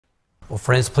Well,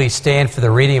 friends, please stand for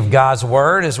the reading of God's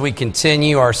Word as we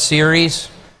continue our series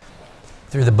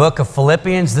through the book of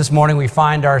Philippians. This morning we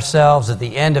find ourselves at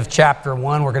the end of chapter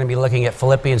 1. We're going to be looking at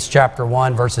Philippians chapter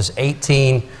 1, verses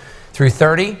 18 through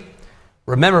 30.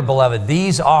 Remember, beloved,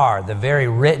 these are the very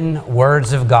written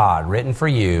words of God, written for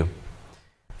you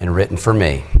and written for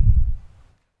me.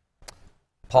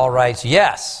 Paul writes,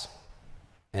 "Yes,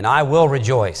 and I will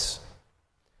rejoice,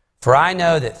 for I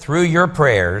know that through your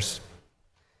prayers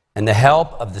and the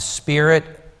help of the Spirit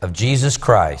of Jesus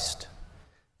Christ,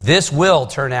 this will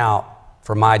turn out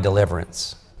for my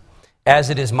deliverance, as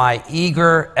it is my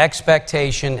eager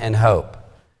expectation and hope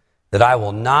that I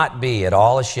will not be at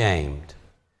all ashamed,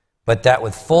 but that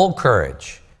with full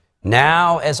courage,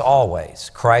 now as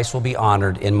always, Christ will be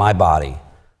honored in my body,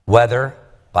 whether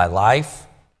by life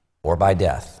or by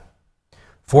death.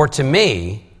 For to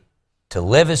me, to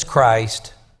live is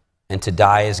Christ, and to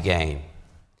die is gain.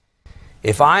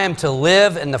 If I am to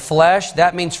live in the flesh,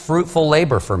 that means fruitful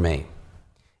labor for me.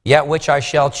 Yet which I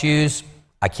shall choose,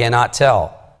 I cannot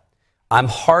tell. I'm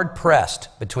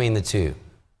hard-pressed between the two.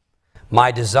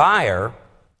 My desire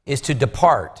is to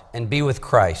depart and be with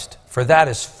Christ, for that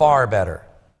is far better.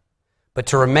 But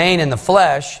to remain in the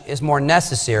flesh is more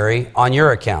necessary on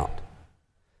your account.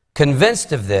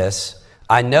 Convinced of this,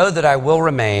 I know that I will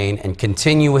remain and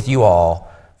continue with you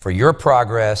all for your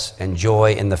progress and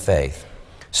joy in the faith,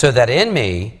 so that in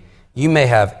me you may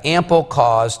have ample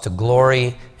cause to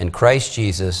glory in Christ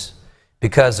Jesus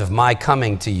because of my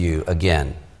coming to you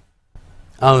again.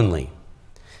 Only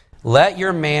let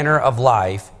your manner of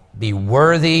life be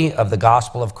worthy of the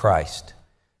gospel of Christ,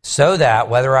 so that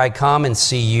whether I come and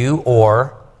see you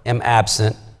or am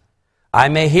absent, I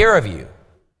may hear of you,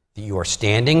 that you are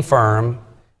standing firm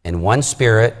in one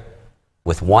spirit,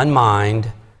 with one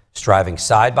mind, striving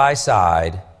side by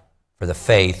side for the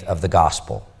faith of the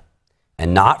gospel,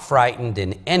 and not frightened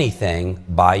in anything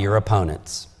by your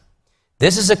opponents.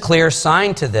 This is a clear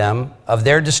sign to them of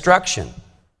their destruction,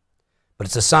 but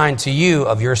it's a sign to you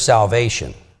of your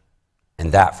salvation,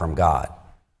 and that from God.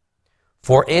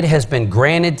 For it has been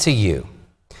granted to you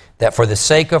that for the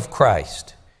sake of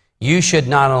Christ, you should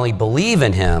not only believe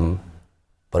in him,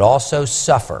 but also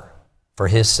suffer for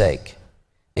his sake,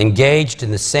 engaged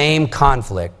in the same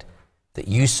conflict that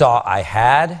you saw I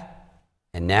had,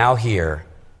 and now hear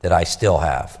that I still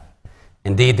have.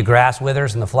 Indeed, the grass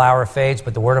withers and the flower fades,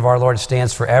 but the word of our Lord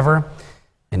stands forever,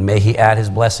 and may he add his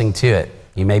blessing to it."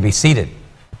 You may be seated.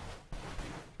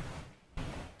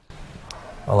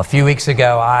 Well, a few weeks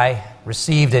ago, I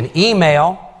received an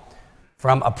email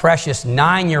from a precious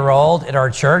 9-year-old at our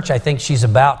church. I think she's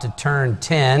about to turn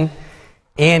 10.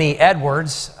 Annie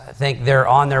Edwards. I think they're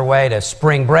on their way to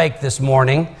spring break this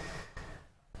morning.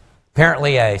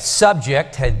 Apparently a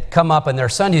subject had come up in their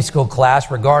Sunday school class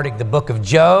regarding the book of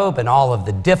Job and all of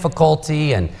the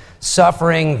difficulty and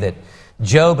suffering that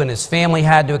Job and his family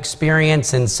had to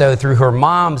experience. And so through her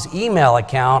mom's email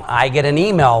account, I get an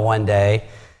email one day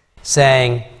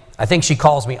saying, I think she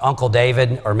calls me Uncle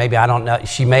David, or maybe I don't know.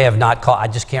 She may have not called. I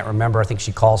just can't remember. I think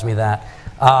she calls me that.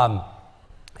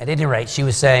 At any rate, she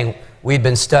was saying we'd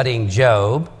been studying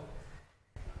Job,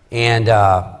 and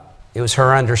it was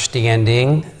her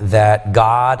understanding that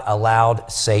God allowed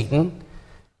Satan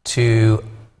to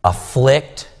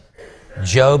afflict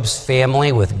Job's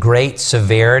family with great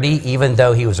severity, even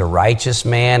though he was a righteous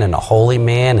man and a holy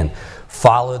man and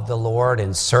followed the Lord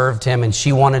and served him. And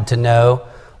she wanted to know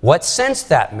what sense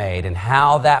that made and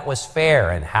how that was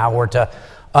fair and how we're to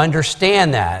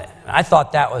understand that. I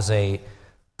thought that was a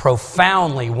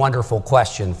profoundly wonderful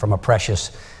question from a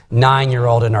precious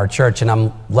 9-year-old in our church, and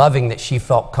I'm loving that she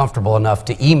felt comfortable enough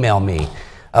to email me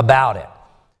about it.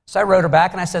 So I wrote her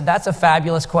back and I said, that's a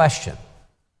fabulous question.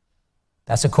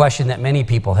 That's a question that many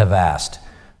people have asked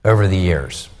over the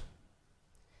years.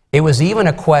 It was even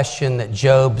a question that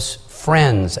Job's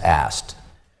friends asked.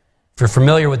 If you're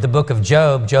familiar with the book of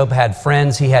Job, Job had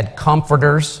friends, he had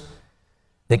comforters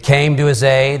that came to his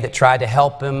aid, that tried to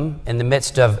help him in the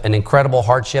midst of an incredible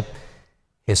hardship.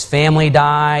 His family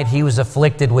died. He was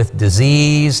afflicted with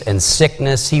disease and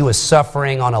sickness. He was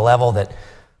suffering on a level that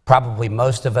probably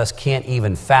most of us can't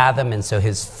even fathom. And so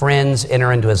his friends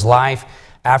enter into his life.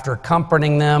 After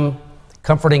comforting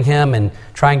him and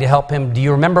trying to help him, do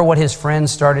you remember what his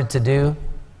friends started to do?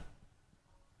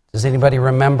 Does anybody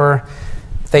remember?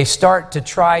 They start to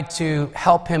try to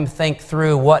help him think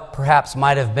through what perhaps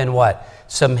might have been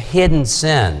some hidden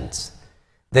sins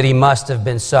that he must have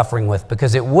been suffering with,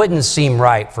 because it wouldn't seem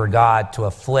right for God to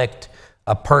afflict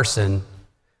a person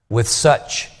with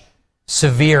such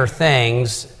severe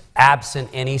things absent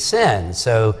any sin.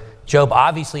 So Job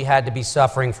obviously had to be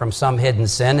suffering from some hidden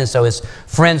sin, and so his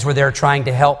friends were there trying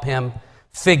to help him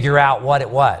figure out what it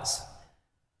was.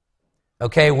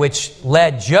 Okay, which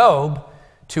led Job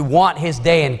to want his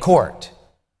day in court.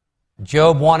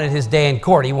 Job wanted his day in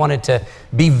court. He wanted to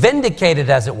be vindicated,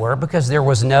 as it were, because there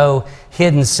was no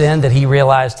hidden sin that he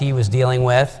realized he was dealing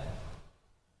with.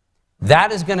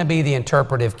 That is going to be the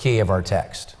interpretive key of our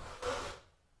text.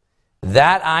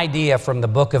 That idea from the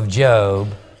book of Job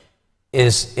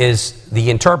is the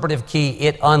interpretive key.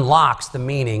 It unlocks the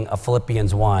meaning of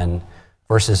Philippians 1,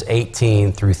 verses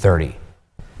 18 through 30.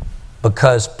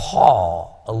 Because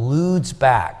Paul alludes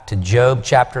back to Job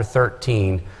chapter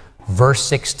 13, verse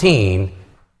 16,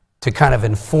 to kind of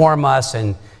inform us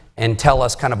and tell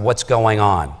us kind of what's going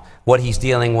on, what he's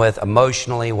dealing with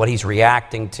emotionally, what he's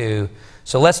reacting to.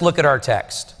 So let's look at our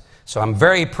text. So I'm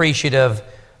very appreciative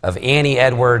of Annie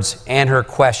Edwards and her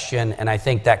question, and I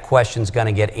think that question's going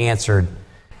to get answered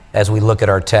as we look at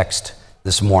our text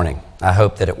this morning. I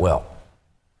hope that it will.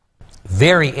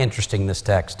 Very interesting, this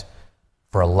text,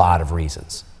 for a lot of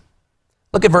reasons.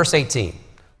 Look at verse 18.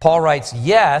 Paul writes,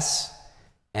 "Yes,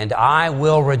 and I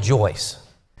will rejoice."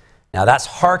 Now that's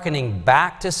hearkening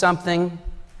back to something,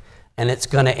 and it's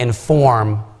going to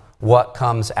inform what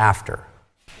comes after.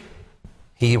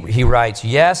 He writes,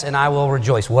 "Yes, and I will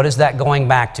rejoice." What is that going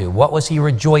back to? What was he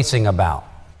rejoicing about?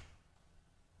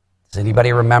 Does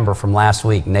anybody remember from last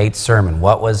week, Nate's sermon?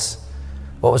 What was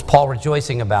Paul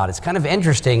rejoicing about? It's kind of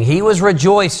interesting. He was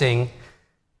rejoicing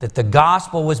that the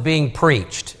gospel was being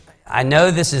preached. I know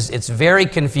it's very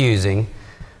confusing,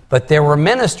 but there were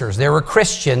ministers, there were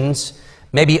Christians,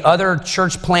 maybe other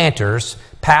church planters,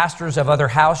 pastors of other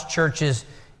house churches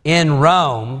in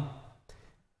Rome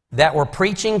that were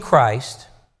preaching Christ.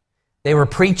 They were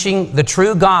preaching the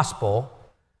true gospel,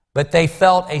 but they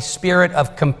felt a spirit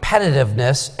of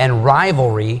competitiveness and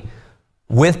rivalry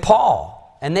with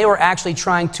Paul. And they were actually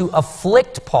trying to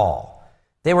afflict Paul.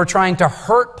 They were trying to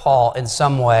hurt Paul in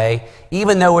some way,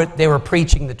 even though they were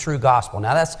preaching the true gospel.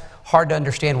 Now that's hard to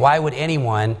understand. Why would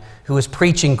anyone who is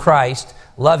preaching Christ,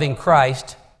 loving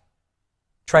Christ,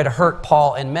 try to hurt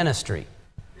Paul in ministry?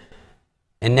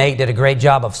 And Nate did a great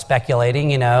job of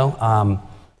speculating,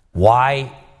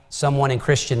 why someone in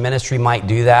Christian ministry might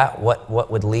do that, what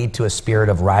would lead to a spirit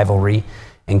of rivalry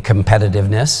and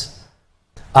competitiveness.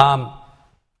 I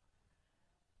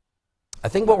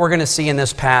think what we're going to see in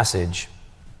this passage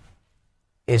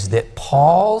is that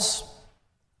Paul's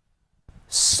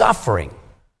suffering,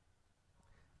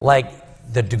 like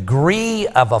the degree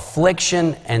of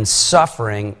affliction and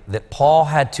suffering that Paul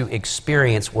had to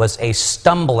experience, was a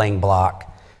stumbling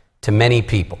block to many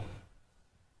people.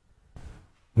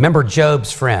 Remember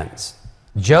Job's friends.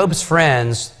 Job's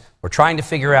friends were trying to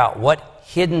figure out what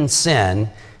hidden sin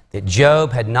that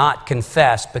Job had not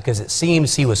confessed, because it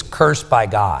seems he was cursed by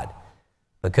God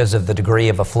because of the degree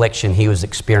of affliction he was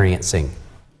experiencing.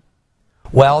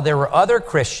 Well, there were other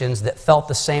Christians that felt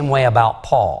the same way about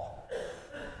Paul.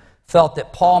 Felt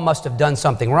that Paul must have done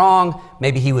something wrong.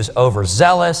 Maybe he was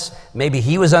overzealous. Maybe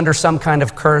he was under some kind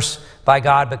of curse by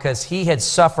God because he had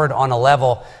suffered on a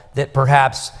level that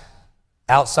perhaps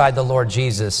outside the Lord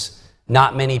Jesus,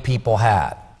 not many people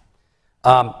had.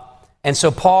 And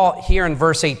so Paul, here in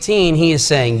verse 18, he is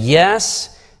saying,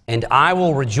 "Yes, and I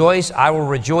will rejoice." I will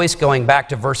rejoice, going back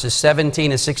to verses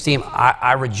 17 and 16.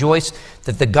 I rejoice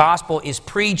that the gospel is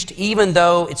preached, even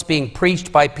though it's being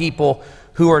preached by people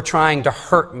who are trying to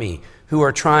hurt me, who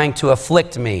are trying to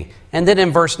afflict me. And then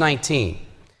in verse 19,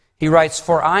 he writes,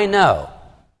 "For I know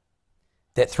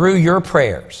that through your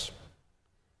prayers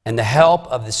and the help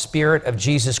of the Spirit of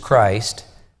Jesus Christ,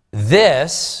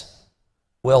 this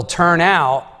will turn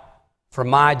out for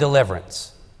my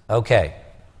deliverance." Okay.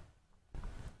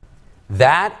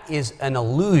 That is an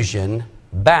allusion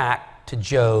back to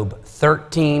Job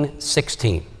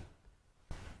 13:16.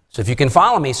 So if you can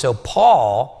follow me, so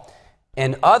Paul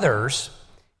and others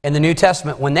in the New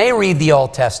Testament, when they read the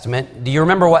Old Testament, do you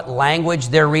remember what language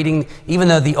they're reading? Even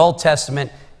though the Old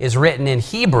Testament is written in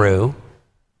Hebrew,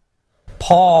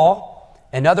 Paul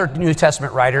and other New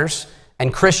Testament writers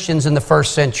and Christians in the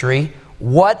first century,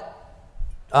 what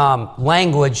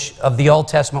language of the Old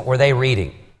Testament were they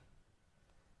reading?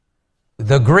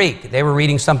 The Greek. They were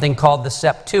reading something called the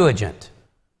Septuagint.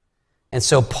 And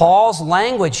so Paul's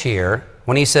language here,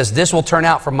 when he says, "This will turn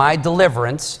out for my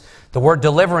deliverance," the word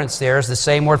deliverance there is the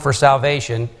same word for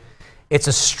salvation. It's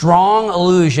a strong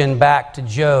allusion back to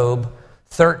Job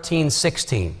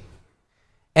 13:16.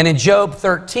 And in Job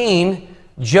 13,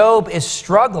 Job is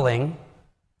struggling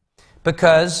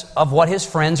because of what his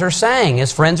friends are saying.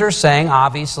 His friends are saying,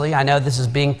 obviously, I know this is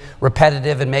being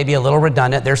repetitive and maybe a little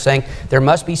redundant, they're saying there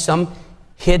must be some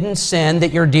hidden sin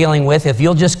that you're dealing with, if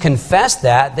you'll just confess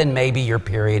that, then maybe your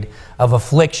period of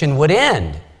affliction would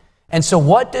end. And so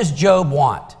what does Job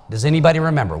want? Does anybody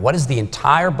remember? What is the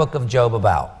entire book of Job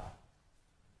about?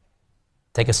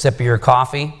 Take a sip of your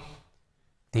coffee.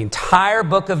 The entire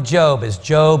book of Job is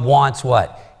Job wants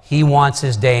what? He wants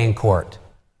his day in court.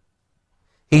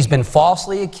 He's been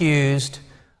falsely accused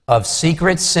of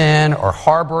secret sin or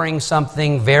harboring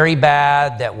something very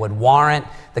bad that would warrant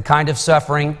the kind of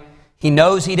suffering. He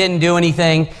knows he didn't do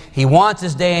anything. He wants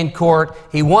his day in court.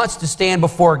 He wants to stand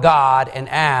before God and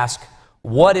ask,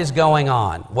 what is going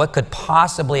on? What could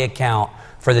possibly account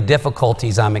for the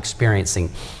difficulties I'm experiencing?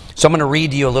 So I'm going to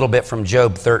read to you a little bit from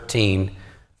Job 13,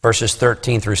 verses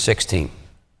 13 through 16.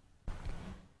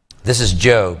 This is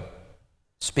Job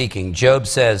speaking. Job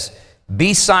says,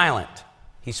 "Be silent."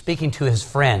 He's speaking to his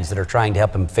friends that are trying to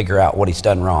help him figure out what he's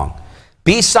done wrong.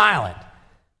 "Be silent.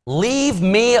 Leave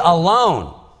me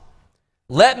alone.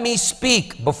 Let me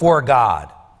speak before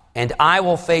God, and I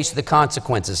will face the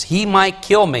consequences. He might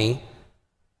kill me,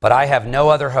 but I have no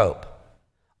other hope.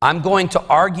 I'm going to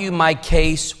argue my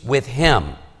case with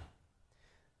him.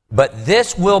 But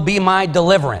this will be my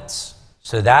deliverance."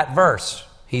 So that verse,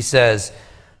 he says,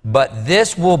 "But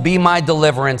this will be my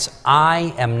deliverance.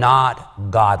 I am not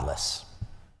godless.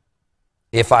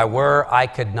 If I were, I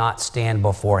could not stand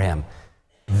before him."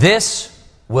 This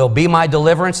will be my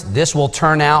deliverance. This will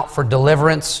turn out for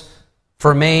deliverance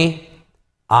for me.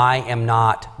 I am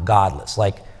not godless.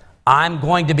 Like, I'm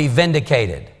going to be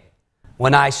vindicated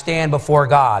when I stand before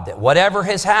God. That whatever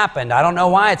has happened, I don't know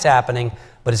why it's happening,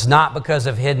 but it's not because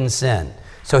of hidden sin.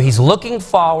 So he's looking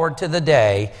forward to the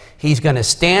day he's going to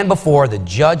stand before the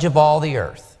judge of all the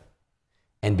earth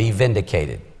and be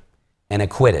vindicated and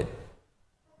acquitted.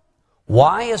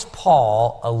 Why is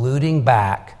Paul alluding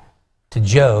back to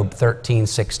Job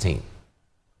 13:16?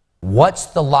 What's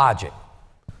the logic?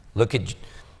 Look at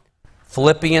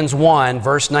Philippians 1,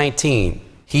 verse 19.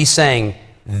 He's saying,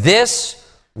 this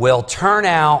will turn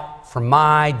out for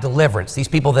my deliverance. These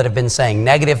people that have been saying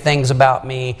negative things about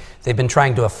me, they've been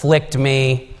trying to afflict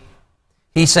me.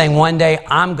 He's saying one day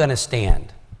I'm going to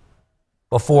stand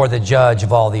before the judge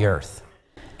of all the earth.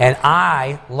 And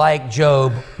I, like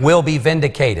Job, will be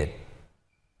vindicated.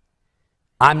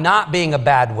 I'm not being a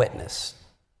bad witness.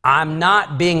 I'm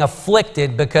not being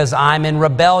afflicted because I'm in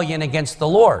rebellion against the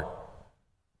Lord.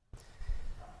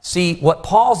 See, what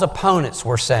Paul's opponents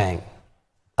were saying,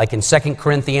 like in 2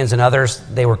 Corinthians and others,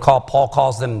 Paul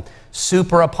calls them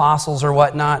super apostles or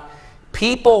whatnot.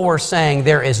 People were saying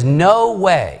there is no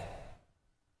way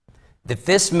that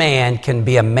this man can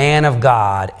be a man of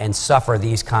God and suffer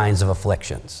these kinds of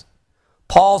afflictions.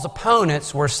 Paul's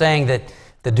opponents were saying that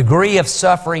the degree of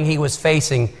suffering he was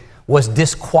facing was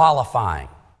disqualifying.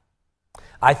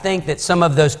 I think that some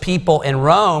of those people in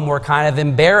Rome were kind of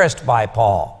embarrassed by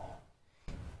Paul.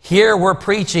 Here we're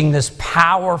preaching this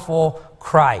powerful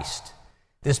Christ,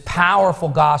 this powerful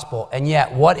gospel, and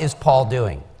yet what is Paul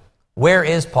doing? Where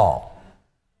is Paul?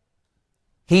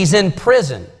 He's in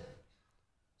prison.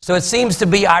 So it seems to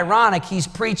be ironic. He's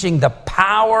preaching the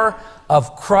power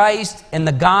of Christ and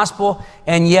the gospel,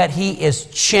 and yet he is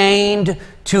chained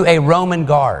to a Roman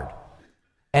guard.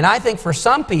 And I think for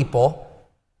some people,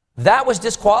 that was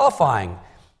disqualifying.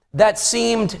 That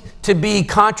seemed to be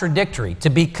contradictory, to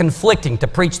be conflicting, to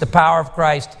preach the power of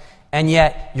Christ, and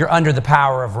yet you're under the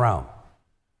power of Rome.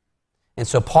 And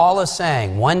so Paul is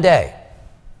saying, one day,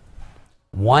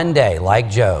 like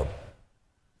Job,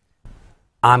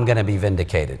 I'm going to be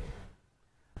vindicated.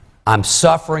 I'm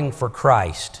suffering for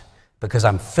Christ because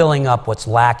I'm filling up what's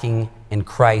lacking in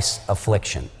Christ's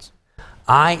afflictions.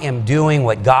 I am doing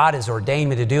what God has ordained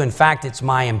me to do. In fact, it's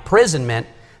my imprisonment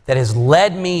that has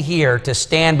led me here to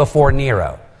stand before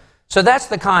Nero. So that's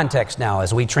the context now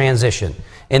as we transition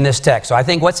in this text. So I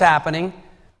think what's happening,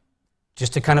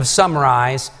 just to kind of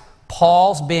summarize,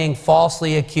 Paul's being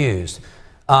falsely accused.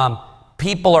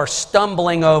 People are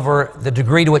stumbling over the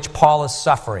degree to which Paul is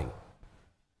suffering.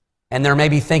 And they're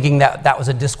maybe thinking that that was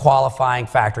a disqualifying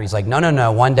factor. He's like,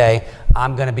 no, one day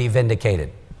I'm going to be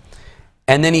vindicated.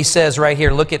 And then he says right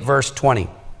here, look at verse 20.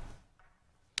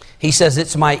 He says,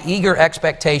 it's my eager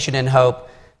expectation and hope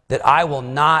that I will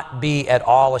not be at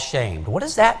all ashamed. What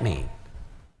does that mean?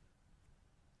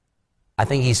 I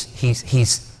think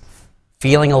he's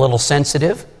feeling a little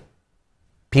sensitive.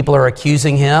 People are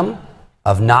accusing him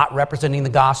of not representing the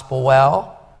gospel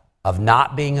well, of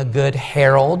not being a good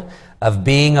herald, of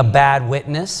being a bad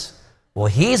witness. Well,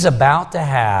 he's about to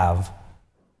have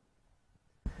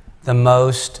the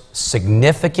most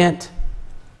significant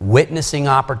witnessing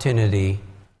opportunity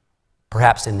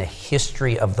perhaps in the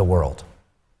history of the world.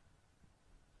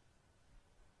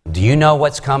 Do you know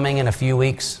what's coming in a few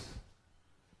weeks?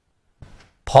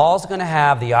 Paul's going to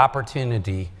have the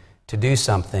opportunity to do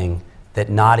something that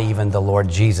not even the Lord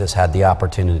Jesus had the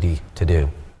opportunity to do.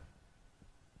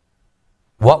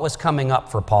 What was coming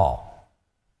up for Paul?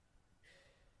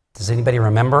 Does anybody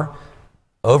remember?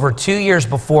 Over 2 years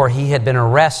before, he had been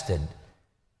arrested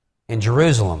in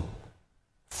Jerusalem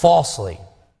falsely.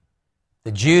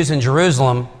 The Jews in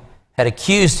Jerusalem had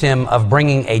accused him of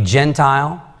bringing a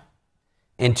Gentile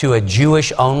into a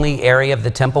Jewish-only area of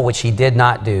the temple, which he did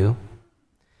not do.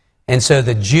 And so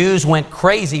the Jews went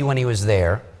crazy when he was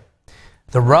there.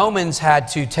 The Romans had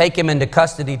to take him into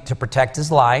custody to protect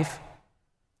his life.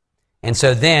 And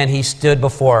so then he stood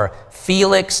before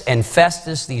Felix and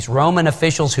Festus, these Roman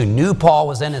officials who knew Paul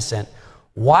was innocent.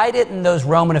 Why didn't those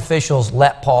Roman officials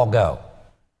let Paul go?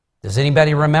 Does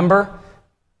anybody remember?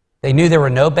 They knew there were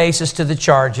no basis to the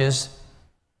charges,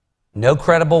 no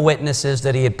credible witnesses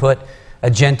that he had put a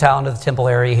Gentile into the temple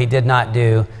area he did not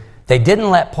do. They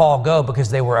didn't let Paul go because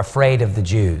they were afraid of the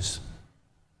Jews.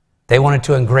 They wanted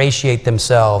to ingratiate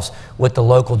themselves with the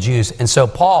local Jews. And so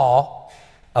Paul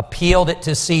appealed it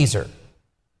to Caesar.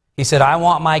 He said, I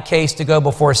want my case to go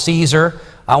before Caesar.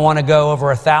 I want to go over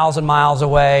 1,000 miles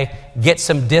away, get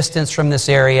some distance from this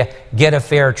area, get a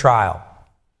fair trial.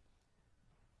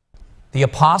 The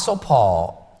Apostle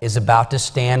Paul is about to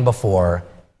stand before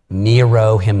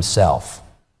Nero himself.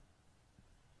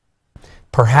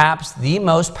 Perhaps the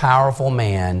most powerful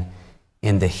man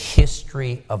in the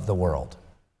history of the world.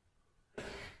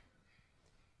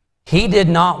 He did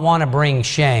not want to bring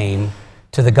shame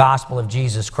to the gospel of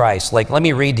Jesus Christ. Like, let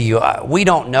me read to you. We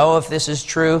don't know if this is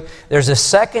true. There's a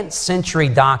 2nd century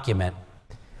document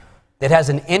that has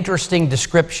an interesting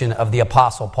description of the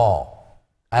Apostle Paul.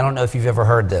 I don't know if you've ever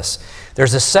heard this.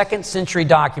 There's a 2nd century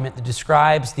document that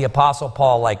describes the Apostle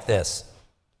Paul like this.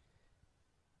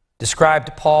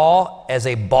 Described Paul as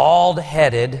a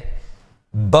bald-headed,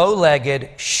 bow-legged,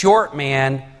 short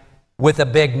man with a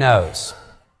big nose.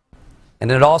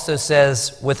 And it also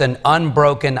says with an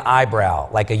unbroken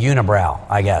eyebrow, like a unibrow,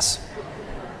 I guess.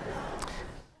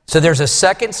 So there's a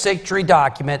 2nd century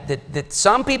document that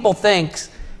some people think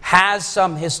has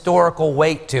some historical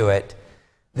weight to it,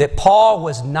 that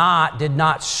Paul did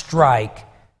not strike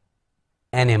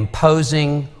an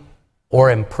imposing or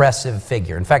impressive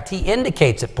figure. In fact, he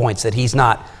indicates at points that he's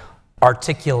not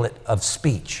articulate of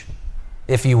speech,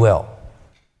 if you will.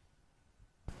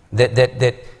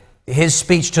 That his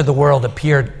speech to the world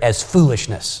appeared as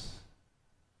foolishness,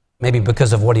 maybe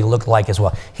because of what he looked like as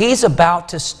well. He's about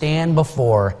to stand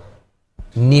before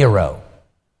Nero,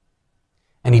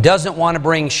 and he doesn't want to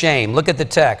bring shame. Look at the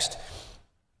text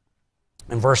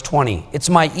in verse 20. It's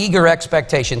my eager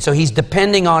expectation. So he's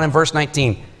depending on, in verse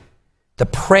 19, the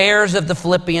prayers of the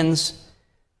Philippians,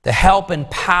 the help and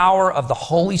power of the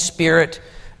Holy Spirit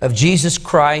of Jesus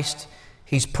Christ.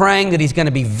 He's praying that he's going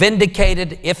to be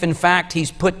vindicated if in fact he's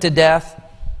put to death.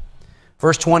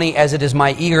 Verse 20, as it is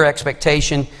my eager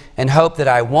expectation and hope that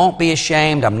I won't be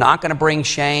ashamed. I'm not going to bring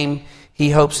shame, he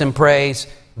hopes and prays,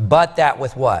 but that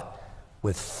with what?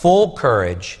 With full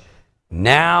courage,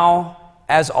 now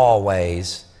as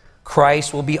always,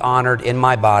 Christ will be honored in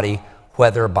my body,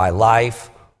 whether by life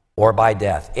or by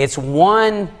death. It's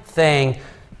one thing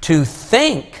to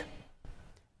think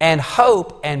and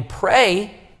hope and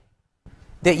pray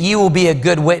that you will be a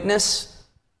good witness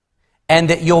and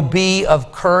that you'll be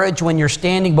of courage when you're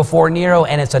standing before Nero,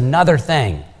 and it's another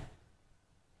thing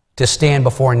to stand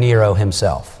before Nero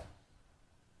himself.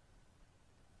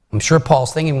 I'm sure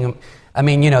Paul's thinking,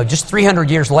 just 300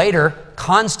 years later,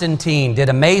 Constantine did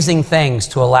amazing things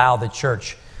to allow the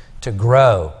church to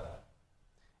grow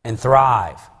and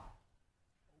thrive.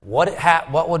 What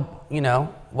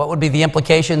would be the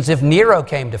implications if Nero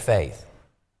came to faith?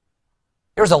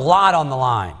 There was a lot on the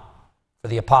line for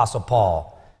the Apostle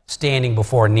Paul standing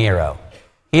before Nero.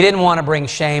 He didn't want to bring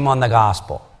shame on the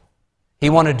gospel. He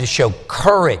wanted to show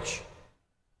courage.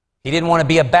 He didn't want to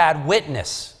be a bad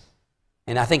witness.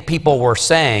 And I think people were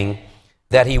saying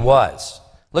that he was.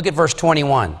 Look at verse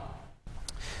 21.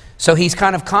 So he's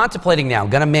kind of contemplating now,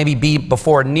 going to maybe be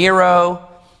before Nero.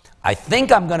 I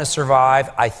think I'm going to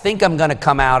survive. I think I'm going to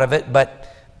come out of it,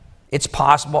 but it's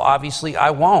possible, obviously,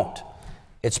 I won't.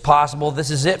 It's possible this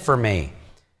is it for me.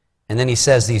 And then he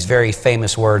says these very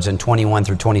famous words in 21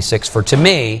 through 26, for to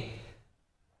me,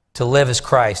 to live is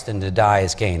Christ and to die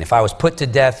is gain. If I was put to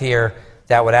death here,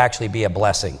 that would actually be a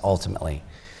blessing, ultimately.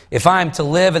 If I am to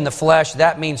live in the flesh,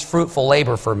 that means fruitful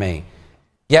labor for me.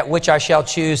 Yet which I shall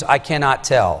choose, I cannot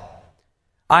tell.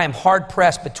 I am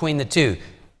hard-pressed between the two.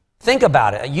 Think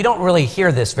about it. You don't really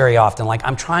hear this very often. Like,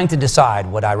 I'm trying to decide,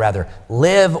 would I rather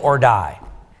live or die?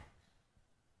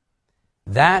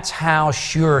 That's how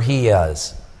sure he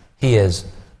is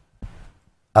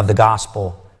of the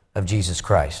gospel of Jesus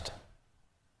Christ.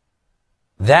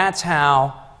 That's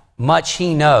how much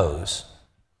he knows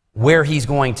where he's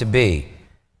going to be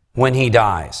when he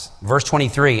dies. Verse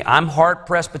 23, I'm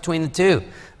hard-pressed between the two.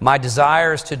 My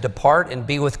desire is to depart and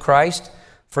be with Christ,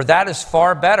 for that is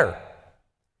far better.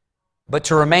 But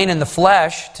to remain in the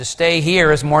flesh, to stay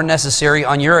here, is more necessary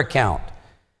on your account.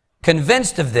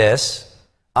 Convinced of this,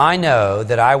 I know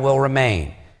that I will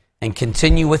remain and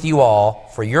continue with you all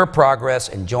for your progress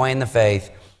and joy in the faith,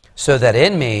 so that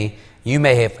in me you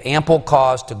may have ample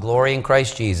cause to glory in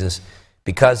Christ Jesus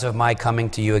because of my coming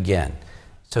to you again.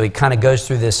 So he kind of goes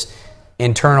through this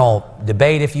internal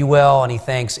debate, if you will, and he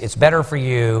thinks it's better for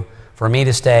you, for me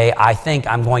to stay. I think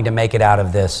I'm going to make it out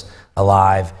of this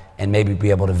alive and maybe be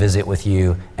able to visit with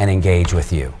you and engage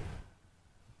with you.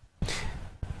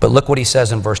 But look what he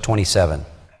says in verse 27.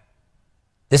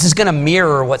 This is going to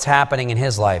mirror what's happening in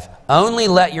his life. Only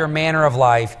let your manner of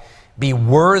life be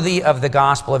worthy of the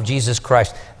gospel of Jesus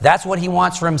Christ. That's what he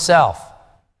wants for himself.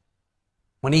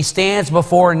 When he stands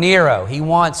before Nero, he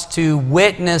wants to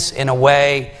witness in a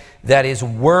way that is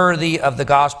worthy of the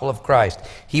gospel of Christ.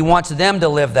 He wants them to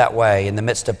live that way in the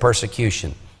midst of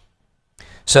persecution,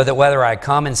 so that whether I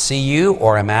come and see you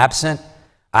or am absent,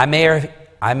 I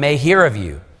may hear of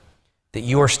you, that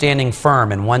you are standing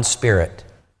firm in one spirit,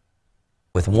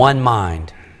 with one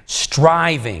mind,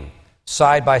 striving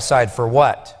side by side for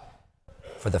what?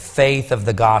 For the faith of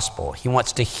the gospel. He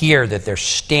wants to hear that they're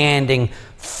standing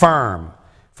firm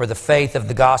for the faith of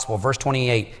the gospel. Verse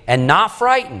 28, and not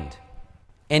frightened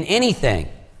in anything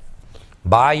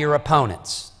by your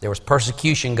opponents. There was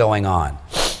persecution going on.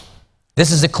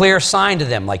 This is a clear sign to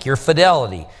them, like your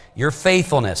fidelity, your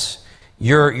faithfulness,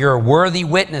 your worthy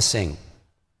witnessing.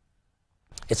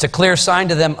 It's a clear sign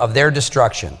to them of their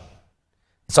destruction.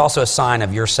 It's also a sign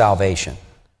of your salvation,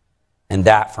 and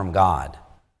that from God.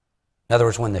 In other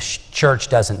words, when the church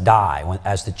doesn't die,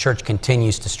 as the church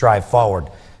continues to strive forward,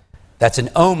 that's an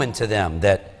omen to them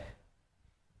that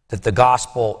the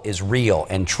gospel is real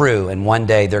and true, and one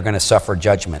day they're going to suffer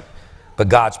judgment. But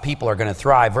God's people are going to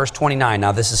thrive. Verse 29,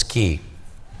 now this is key.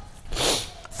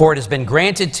 For it has been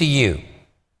granted to you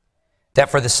that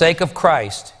for the sake of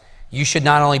Christ, you should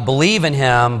not only believe in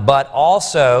him, but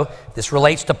also, this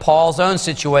relates to Paul's own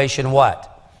situation,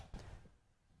 what?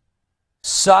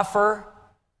 Suffer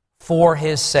for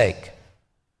his sake.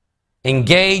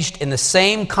 Engaged in the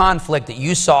same conflict that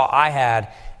you saw I had,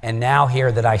 and now hear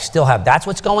that I still have. That's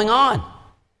what's going on.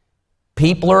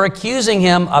 People are accusing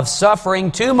him of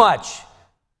suffering too much,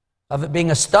 of it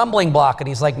being a stumbling block. And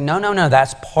he's like, no, no, no,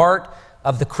 that's part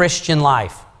of the Christian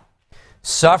life.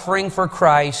 Suffering for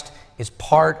Christ is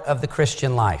part of the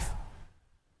Christian life.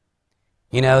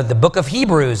 You know, the book of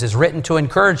Hebrews is written to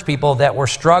encourage people that were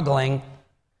struggling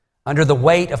under the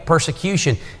weight of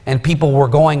persecution, and people were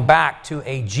going back to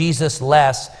a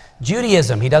Jesus-less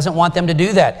Judaism. He doesn't want them to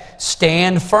do that.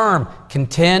 Stand firm.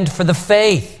 Contend for the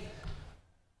faith.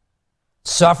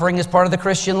 Suffering is part of the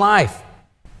Christian life.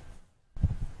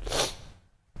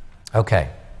 Okay,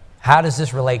 how does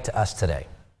this relate to us today?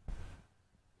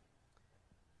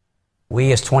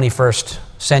 We as 21st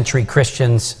century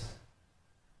Christians,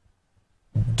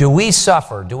 do we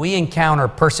suffer, do we encounter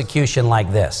persecution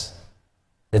like this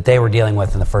that they were dealing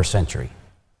with in the first century?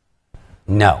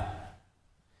 No.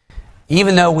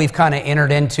 Even though we've kind of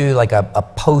entered into like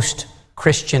a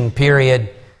post-Christian period,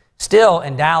 still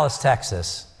in Dallas,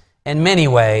 Texas, in many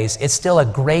ways, it's still a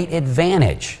great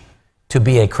advantage to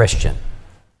be a Christian.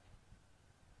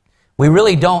 We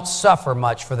really don't suffer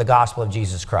much for the gospel of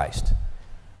Jesus Christ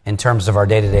in terms of our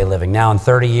day-to-day living. Now, in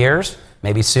 30 years,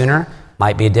 maybe sooner,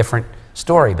 might be a different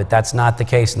story, but that's not the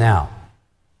case now.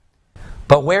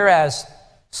 But whereas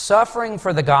suffering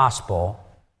for the gospel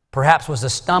perhaps was a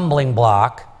stumbling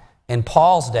block in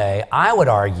Paul's day, I would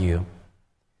argue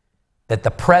that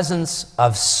the presence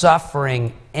of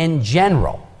suffering in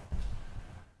general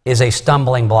is a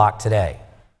stumbling block today.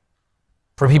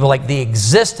 For people, like the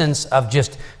existence of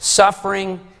just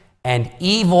suffering and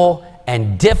evil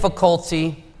and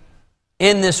difficulty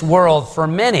in this world, for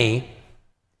many,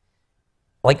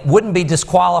 like wouldn't be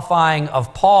disqualifying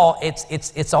of Paul,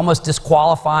 it's almost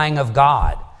disqualifying of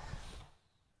God.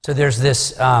 So there's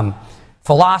this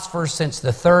philosophers since the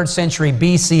 3rd century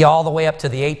BC all the way up to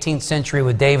the 18th century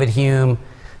with David Hume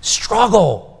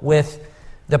struggle with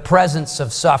the presence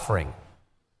of suffering,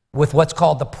 with what's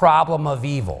called the problem of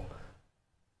evil.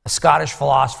 A Scottish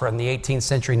philosopher in the 18th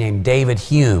century named David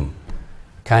Hume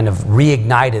kind of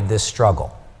reignited this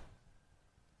struggle.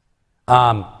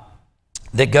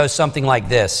 That goes something like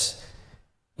this.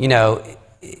 You know,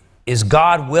 is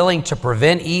God willing to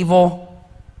prevent evil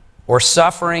or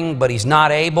suffering, but he's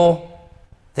not able,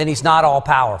 then he's not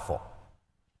all-powerful.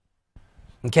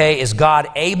 Okay, is God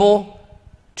able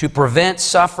to prevent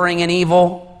suffering and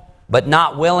evil, but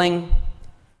not willing,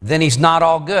 then he's not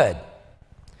all good.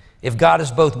 If God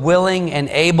is both willing and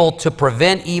able to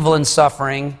prevent evil and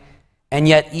suffering, and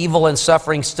yet evil and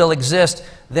suffering still exist,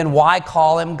 then why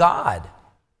call him God?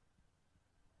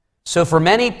 So for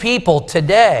many people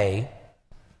today,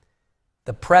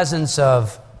 the presence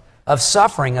of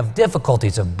suffering, of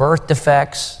difficulties, of birth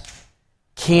defects,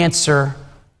 cancer,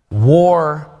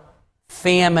 war,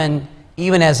 famine,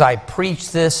 even as I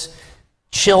preach this,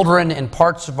 children in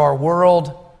parts of our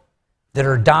world that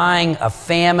are dying of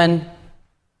famine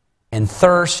and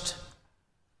thirst,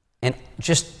 and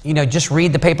just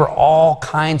read the paper, all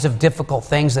kinds of difficult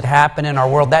things that happen in our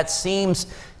world. That seems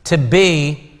to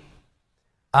be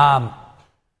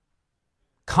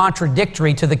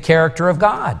contradictory to the character of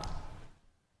God.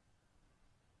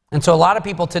 And so a lot of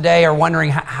people today are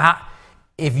wondering, how,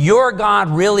 if your God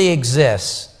really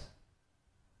exists,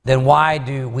 then why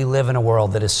do we live in a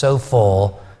world that is so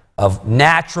full of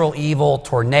natural evil,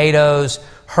 tornadoes,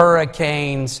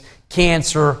 hurricanes,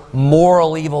 cancer,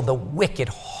 moral evil, the wicked,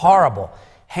 horrible,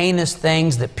 heinous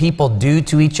things that people do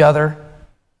to each other?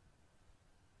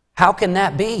 How can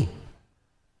that be?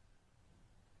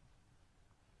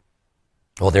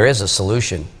 Well, there is a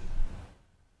solution.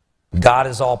 God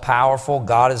is all powerful.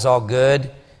 God is all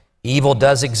good. Evil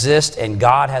does exist, and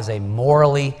God has a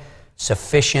morally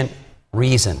sufficient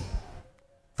reason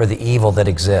for the evil that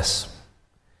exists.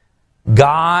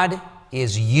 God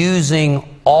is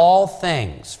using all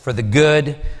things for the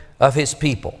good of his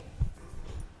people.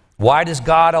 Why does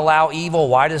God allow evil?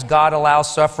 Why does God allow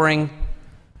suffering?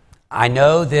 I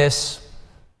know this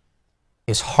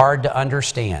is hard to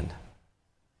understand.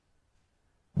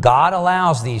 God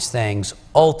allows these things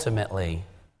ultimately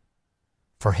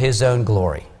for his own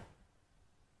glory.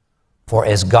 For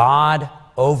as God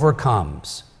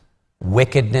overcomes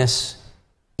wickedness,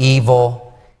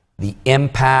 evil, the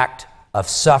impact of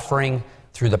suffering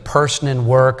through the person and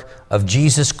work of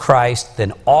Jesus Christ,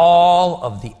 then all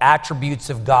of the attributes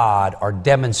of God are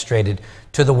demonstrated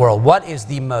to the world. What is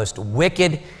the most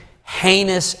wicked,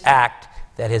 heinous act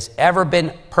that has ever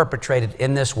been perpetrated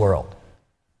in this world?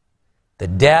 The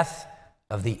death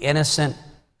of the innocent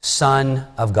Son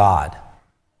of God.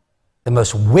 The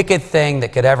most wicked thing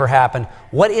that could ever happen.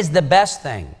 What is the best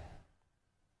thing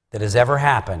that has ever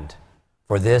happened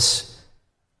for this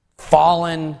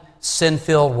fallen,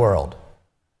 sin-filled world?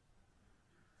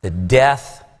 The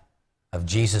death of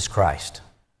Jesus Christ.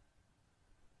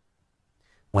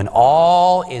 When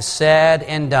all is said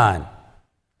and done,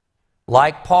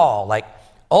 like Paul,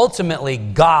 ultimately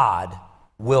God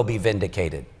will be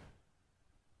vindicated.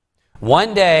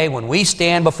 One day when we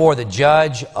stand before the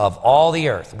judge of all the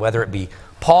earth, whether it be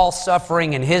Paul's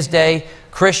suffering in his day,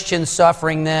 Christian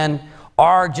suffering then,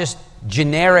 or just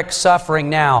generic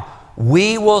suffering now,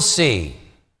 we will see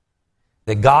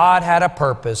that God had a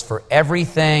purpose for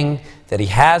everything that he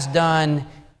has done,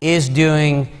 is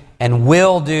doing, and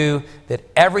will do, that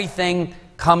everything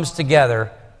comes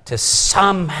together to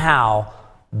somehow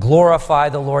glorify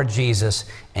the Lord Jesus,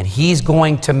 and he's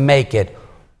going to make it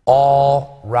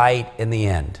all right in the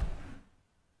end.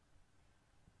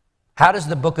 How does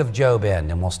the book of Job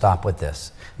end? And we'll stop with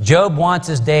this. Job wants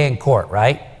his day in court,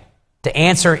 right? To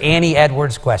answer Annie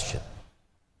Edwards' question.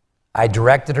 I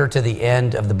directed her to the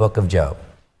end of the book of Job.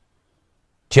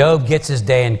 Job gets his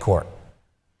day in court.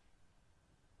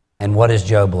 And what does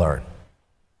Job learn?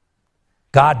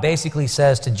 God basically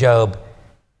says to Job,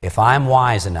 if I'm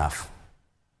wise enough,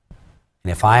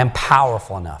 and if I am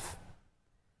powerful enough,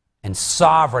 and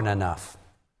sovereign enough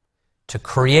to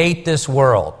create this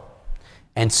world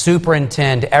and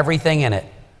superintend everything in it,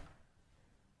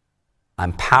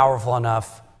 I'm powerful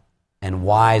enough and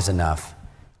wise enough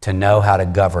to know how to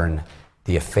govern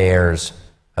the affairs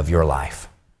of your life.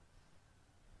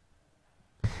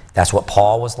 That's what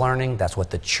Paul was learning. That's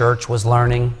what the church was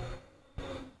learning.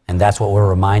 And that's what we're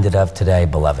reminded of today,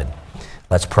 beloved.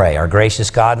 Let's pray. Our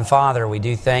gracious God and Father, we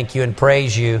do thank you and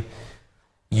praise you.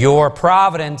 Your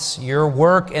providence, your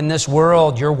work in this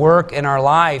world, your work in our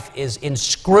life is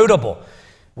inscrutable.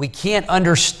 We can't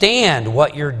understand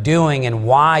what you're doing and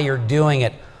why you're doing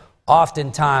it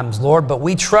oftentimes, Lord, but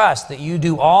we trust that you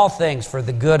do all things for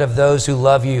the good of those who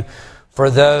love you, for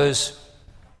those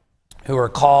who are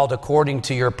called according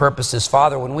to your purposes.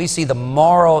 Father, when we see the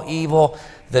moral evil,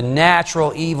 the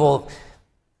natural evil,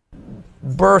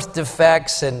 birth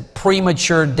defects and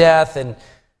premature death and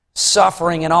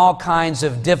suffering and all kinds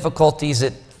of difficulties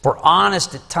that we're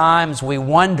honest at times, we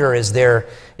wonder, is there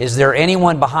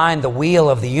anyone behind the wheel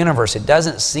of the universe? It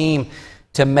doesn't seem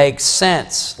to make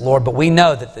sense, Lord, but we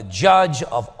know that the judge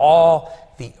of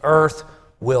all the earth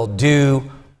will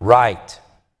do right.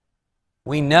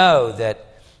 We know that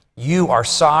you are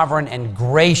sovereign and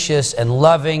gracious and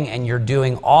loving, and you're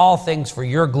doing all things for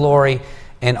your glory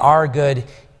and our good,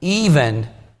 even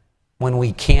when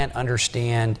we can't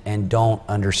understand and don't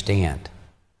understand.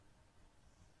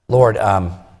 Lord,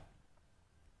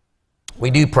 we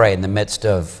do pray in the midst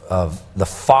of the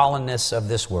fallenness of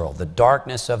this world, the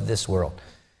darkness of this world,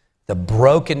 the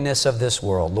brokenness of this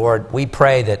world. Lord, we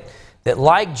pray that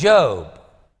like Job,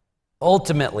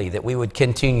 ultimately, that we would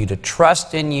continue to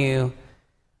trust in you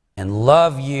and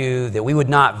love you, that we would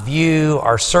not view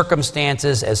our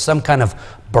circumstances as some kind of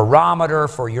barometer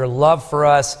for your love for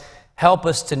us. Help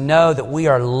us to know that we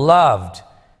are loved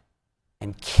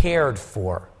and cared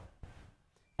for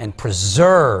and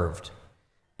preserved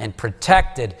and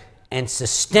protected and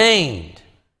sustained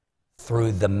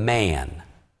through the man,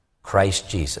 Christ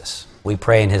Jesus. We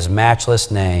pray in his matchless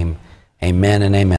name, amen and amen.